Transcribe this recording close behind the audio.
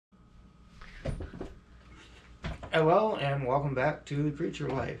Hello and welcome back to Creature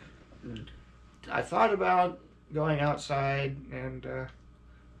Life. I thought about going outside and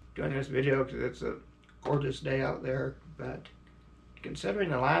doing this video because it's a gorgeous day out there, but considering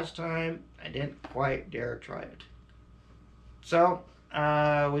the last time, I didn't quite dare try it. So,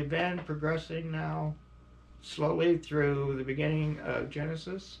 we've been progressing now slowly through the beginning of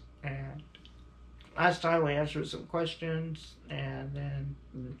Genesis, and last time we answered some questions and then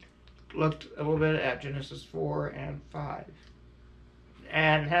looked a little bit at Genesis 4 and 5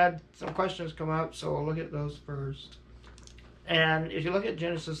 and had some questions come up, so we'll look at those first. And if you look at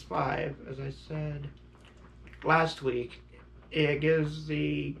Genesis 5, as I said last week, it gives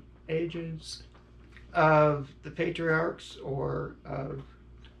the ages of the patriarchs or of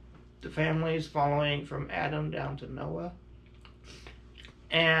the families following from Adam down to Noah.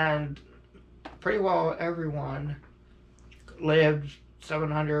 And pretty well everyone lived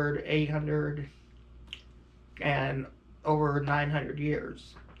 700, 800, and over 900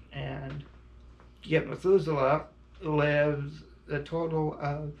 years. And yet Methuselah lives a total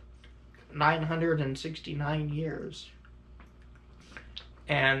of 969 years.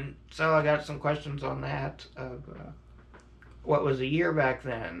 And so I got some questions on that of what was a year back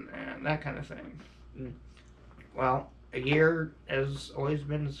then and that kind of thing. Well, a year has always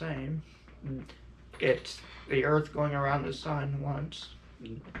been the same. It's the Earth going around the sun once.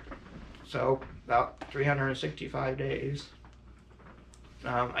 So about 365 days.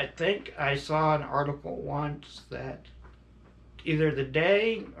 I think I saw an article once that either the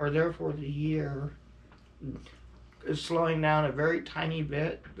day or therefore the year is slowing down a very tiny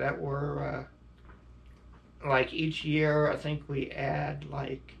bit, that we're like each year I think we add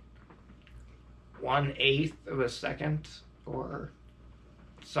like 1/8 of a second or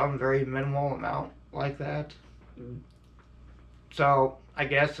some very minimal amount like that. So I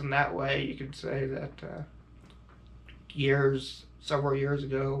guess in that way you could say that several years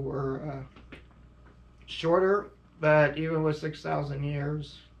ago were shorter, but even with 6,000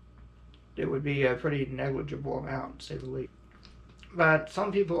 years it would be a pretty negligible amount, to say the least. But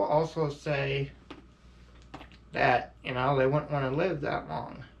some people also say that, they wouldn't want to live that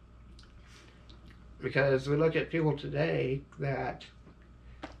long, because we look at people today that,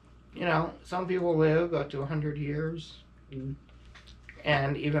 some people live up to 100 years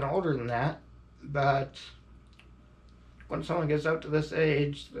and even older than that, but when someone gets up to this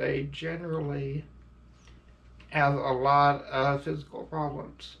age, they generally have a lot of physical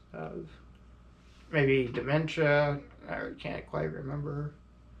problems of maybe dementia, or can't quite remember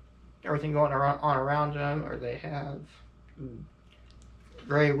everything going on around them, or they have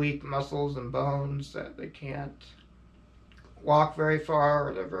very weak muscles and bones that they can't walk very far,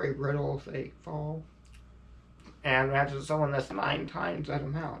 or they're very brittle if they fall. And imagine someone that's 9 times that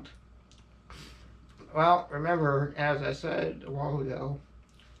amount. Well, remember, as I said a while ago,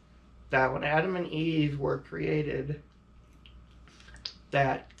 that when Adam and Eve were created,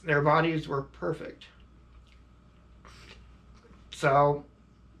 that their bodies were perfect. So,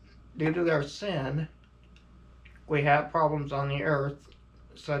 due to their sin, we have problems on the earth,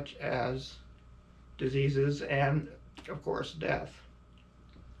 such as diseases and, of course, death.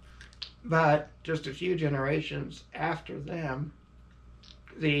 But just a few generations after them,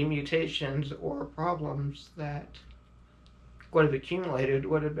 the mutations or problems that would have accumulated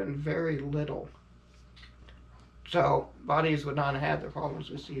would have been very little. So bodies would not have the problems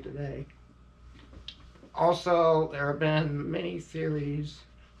we see today. Also, there have been many theories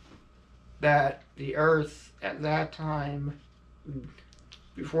that the earth at that time,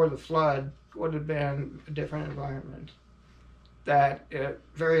 before the flood, would have been a different environment. That it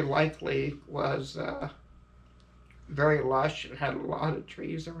very likely was very lush and had a lot of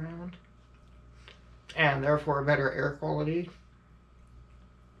trees around, and therefore better air quality.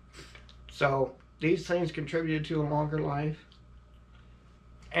 So these things contributed to a longer life.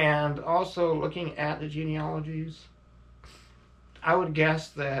 And also, looking at the genealogies, I would guess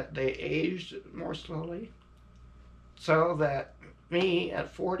that they aged more slowly, so that me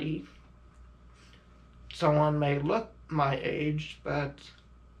at 40, someone may look my age, but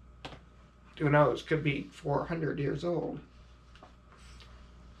who knows, could be 400 years old.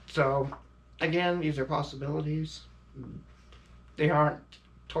 So again, these are possibilities. They aren't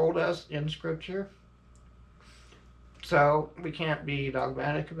told us in Scripture, so we can't be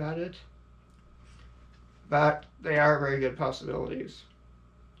dogmatic about it, but they are very good possibilities.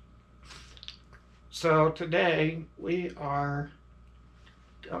 So today we are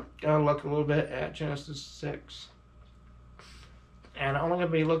going to look a little bit at Genesis 6. And I'm going to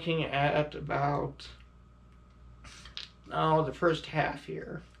be looking at about, the first half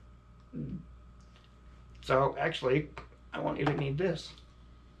here. So actually, I want you to need this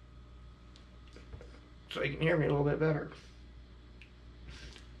so you can hear me a little bit better.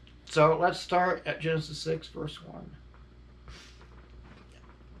 So let's start at Genesis 6, verse 1.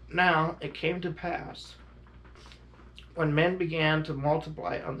 Now it came to pass, when men began to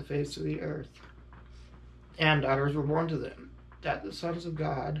multiply on the face of the earth, and daughters were born to them, that the sons of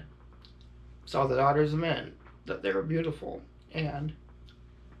God saw the daughters of men, that they were beautiful, and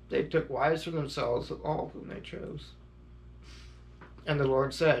they took wives for themselves of all whom they chose. And the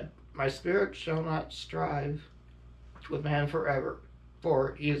Lord said, My spirit shall not strive with man forever,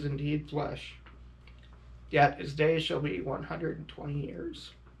 for he is indeed flesh. Yet his days shall be 120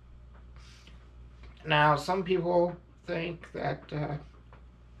 years. Now, some people think that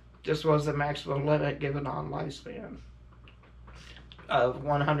this was the maximum limit given on lifespan of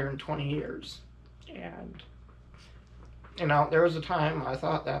 120 years. And, there was a time I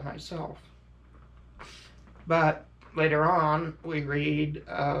thought that myself. But later on, we read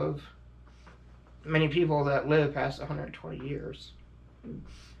of many people that live past 120 years.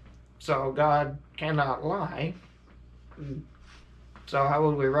 So God cannot lie. So how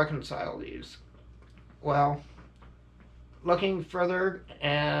would we reconcile these? Well, looking further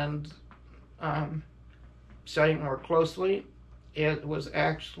and studying more closely, it was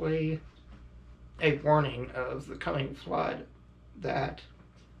actually a warning of the coming flood that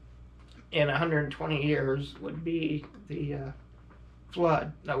in 120 years would be the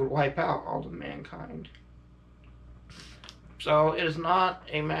flood that would wipe out all of mankind. So it is not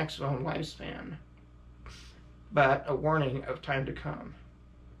a maximum lifespan, but a warning of time to come.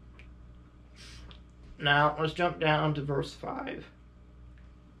 Now, let's jump down to verse 5.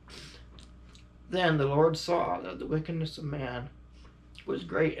 Then the Lord saw that the wickedness of man was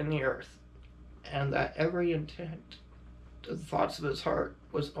great in the earth, and that every intent of the thoughts of his heart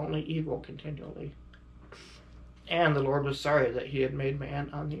was only evil continually. And the Lord was sorry that he had made man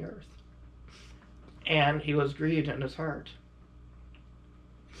on the earth, and he was grieved in his heart.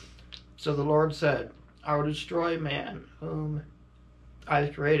 So the Lord said, I will destroy man, whom I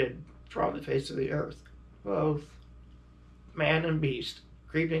have created from the face of the earth, both man and beast,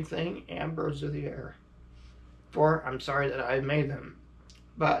 creeping thing and birds of the air. For I'm sorry that I made them.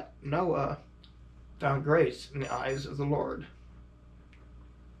 But Noah found grace in the eyes of the Lord.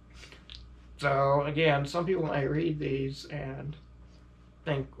 So again, some people may read these and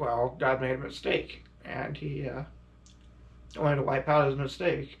think, well, God made a mistake, and he wanted to wipe out his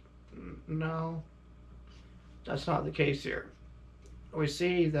mistake. No, that's not the case here. We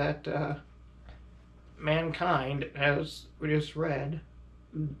see that mankind, as we just read,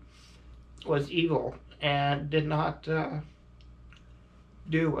 was evil and did not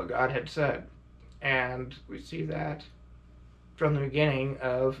do what God had said. And we see that from the beginning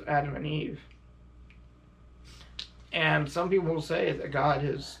of Adam and Eve. And some people will say that God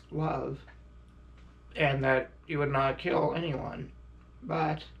is love and that he would not kill anyone.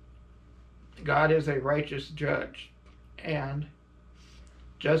 But God is a righteous judge. And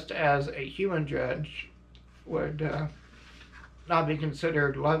just as a human judge would not be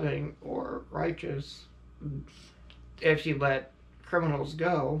considered loving or righteous if he let criminals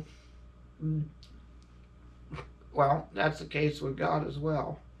go, well, that's the case with God as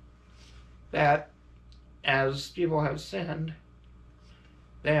well. That as people have sinned,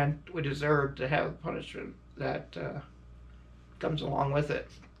 then we deserve to have punishment that comes along with it.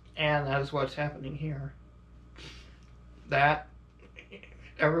 And that is what's happening here. That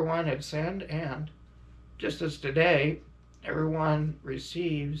everyone had sinned, and just as today, everyone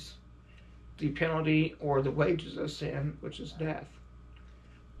receives the penalty or the wages of sin, which is death.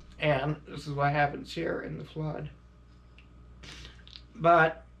 And this is what happens here in the flood.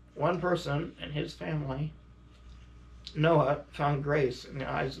 But one person and his family, Noah, found grace in the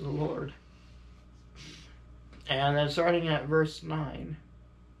eyes of the Lord. And then starting at verse 9,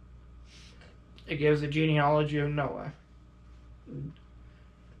 it gives the genealogy of Noah. It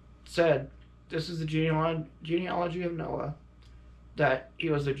said, this is the genealogy of Noah, that he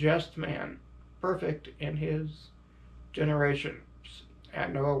was a just man, perfect in his generations,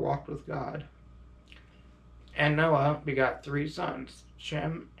 and Noah walked with God. And Noah begot 3 sons,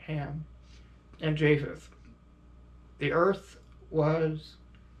 Shem, Ham, and Japheth. The earth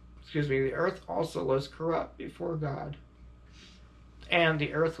also was corrupt before God, and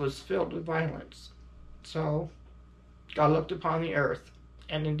the earth was filled with violence. So God looked upon the earth,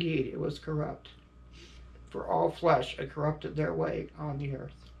 and indeed it was corrupt, for all flesh had corrupted their way on the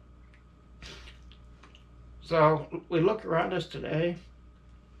earth. So we look around us today,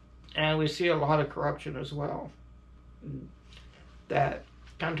 and we see a lot of corruption as well. That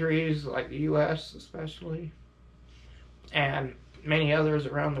countries like the U.S. especially, and many others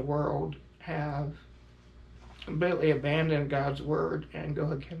around the world have completely abandoned God's word and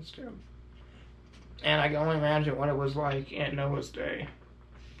go against him. And I can only imagine what it was like in Noah's day,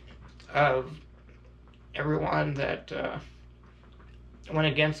 of everyone that went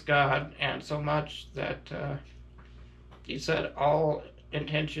against God, and so much that he said all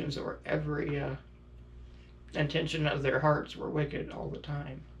intentions, or every intention of their hearts, were wicked all the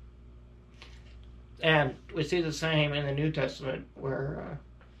time. And we see the same in the New Testament, where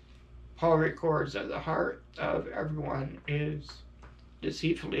Paul records that the heart of everyone is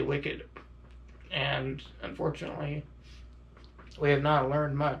deceitfully wicked. And unfortunately, we have not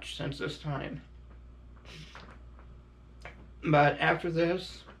learned much since this time. But after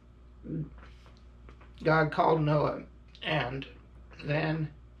this, God called Noah and then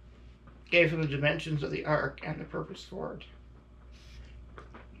gave him the dimensions of the ark and the purpose for it.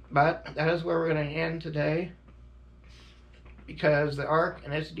 But that is where we're going to end today, because the ark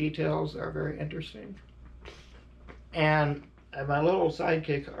and its details are very interesting. And I have my little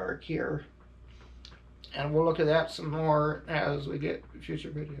sidekick ark here, and we'll look at that some more as we get future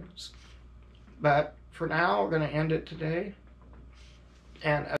videos. But for now, we're going to end it today.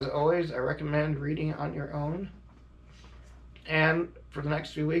 And as always, I recommend reading on your own. And for the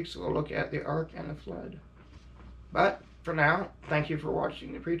next few weeks, we'll look at the ark and the flood. But for now, thank you for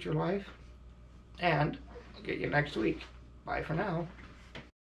watching The Preacher Life, and I'll get you next week. Bye for now.